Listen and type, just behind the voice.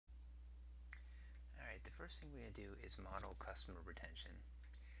Alright, the first thing we're going to do is model customer retention.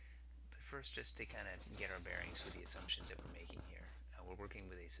 But first, just to kind of get our bearings with the assumptions that we're making here. We're working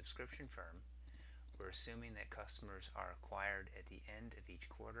with a subscription firm. We're assuming that customers are acquired at the end of each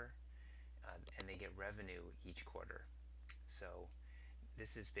quarter and they get revenue each quarter. So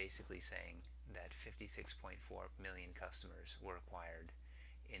this is basically saying that 56.4 million customers were acquired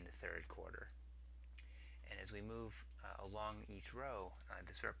in the third quarter. And as we move along each row,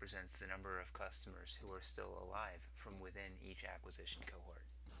 this represents the number of customers who are still alive from within each acquisition cohort.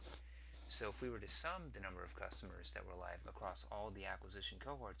 So if we were to sum the number of customers that were alive across all the acquisition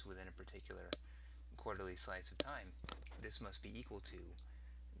cohorts within a particular quarterly slice of time, this must be equal to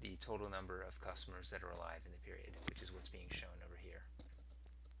the total number of customers that are alive in the period, which is what's being shown over here.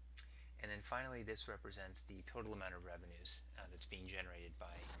 And then finally, this represents the total amount of revenues that's being generated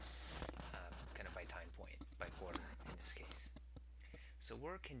by kind of by time point, by quarter in this case. So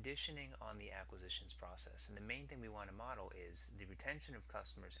we're conditioning on the acquisitions process, and the main thing we want to model is the retention of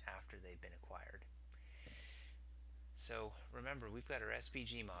customers after they've been acquired. So remember, we've got our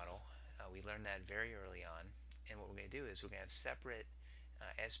SPG model. We learned that very early on, and what we're going to do is we're going to have separate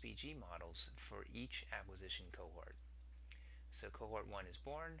SPG models for each acquisition cohort. So cohort 1 is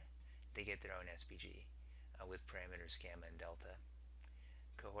born, they get their own SPG with parameters gamma and delta.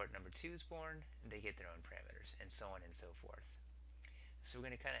 Cohort number 2 is born, they get their own parameters, and so on and so forth. So we're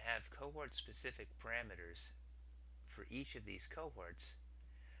going to kind of have cohort-specific parameters for each of these cohorts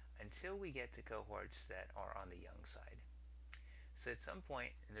until we get to cohorts that are on the young side. So at some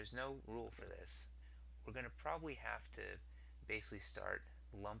point, and there's no rule for this, we're going to probably have to basically start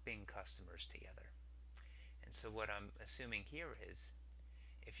lumping customers together. And so what I'm assuming here is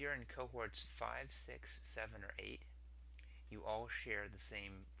if you're in cohorts 5, 6, 7, or 8, you all share the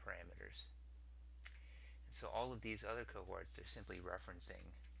same parameters. And so all of these other cohorts, they're simply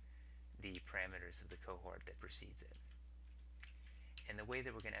referencing the parameters of the cohort that precedes it. And the way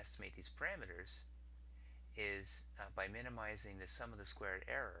that we're going to estimate these parameters is by minimizing the sum of the squared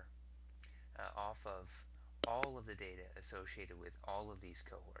error off of all of the data associated with all of these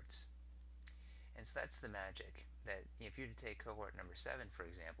cohorts. And so that's the magic, that if you were to take cohort number 7, for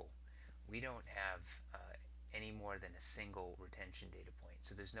example, we don't have any more than a single retention data point.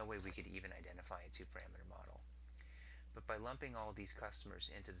 So there's no way we could even identify a two-parameter model. But by lumping all these customers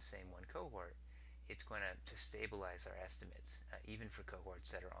into the same one cohort, it's going to stabilize our estimates, even for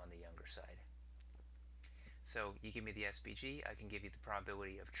cohorts that are on the younger side. So you give me the SPG, I can give you the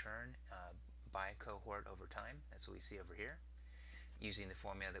probability of churn by cohort over time. That's what we see over here, using the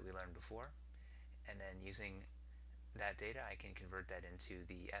formula that we learned before. And then using that data, I can convert that into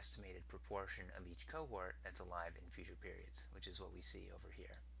the estimated proportion of each cohort that's alive in future periods, which is what we see over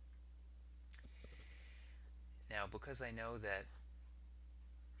here. Now, because I know that,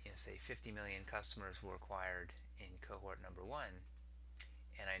 say 50 million customers were acquired in cohort number 1,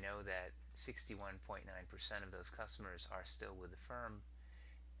 and I know that 61.9% of those customers are still with the firm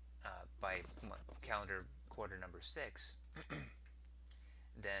by calendar quarter number 6,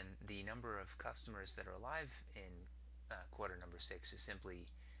 then the number of customers that are alive in quarter number 6 is simply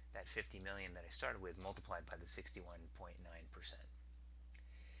that 50 million that I started with multiplied by the 61.9%.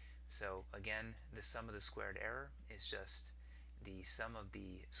 So again, the sum of the squared error is just the sum of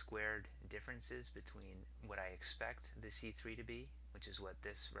the squared differences between what I expect the C3 to be, which is what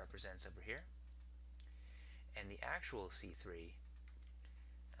this represents over here, and the actual C3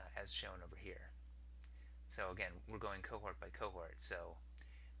 as shown over here. So again, we're going cohort by cohort. So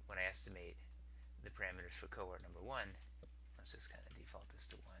when I estimate the parameters for cohort number 1, let's just kind of default this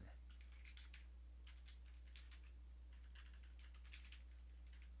to 1.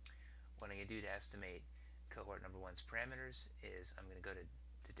 What I'm going to do to estimate cohort number 1's parameters is I'm going to go to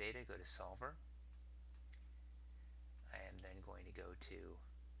the data, go to solver. I am then going to go to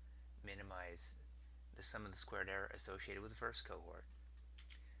minimize the sum of the squared error associated with the first cohort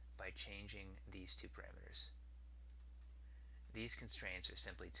by changing these two parameters. These constraints are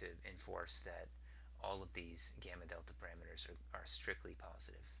simply to enforce that all of these gamma delta parameters are strictly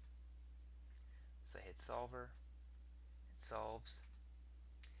positive. So I hit solver, it solves.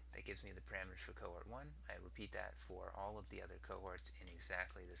 That gives me the parameters for cohort 1. I repeat that for all of the other cohorts in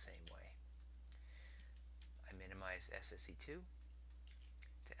exactly the same way. I minimize SSE2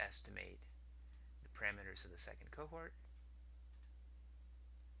 to estimate the parameters of the second cohort.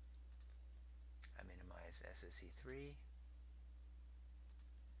 I minimize SSE3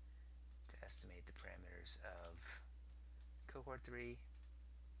 to estimate the parameters of cohort 3.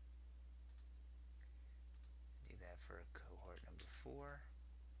 Do that for cohort number 4.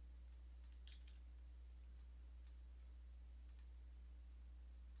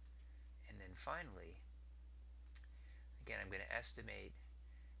 And then finally, Again, I'm going to estimate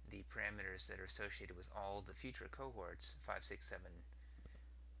the parameters that are associated with all the future cohorts, 5, 6, 7,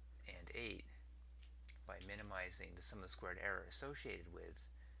 and 8, by minimizing the sum of the squared error associated with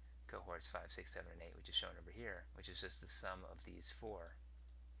cohorts 5, 6, 7, and 8, which is shown over here, which is just the sum of these four,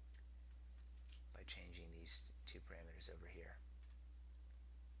 by changing these two parameters over here.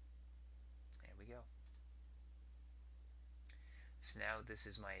 There we go. So now this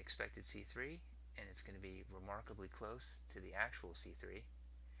is my expected C3, and it's going to be remarkably close to the actual C3.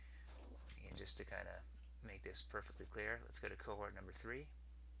 And just to kind of make this perfectly clear, let's go to cohort number 3.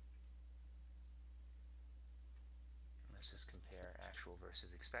 Let's just compare actual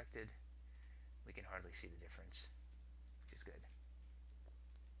versus expected. We can hardly see the difference, which is good.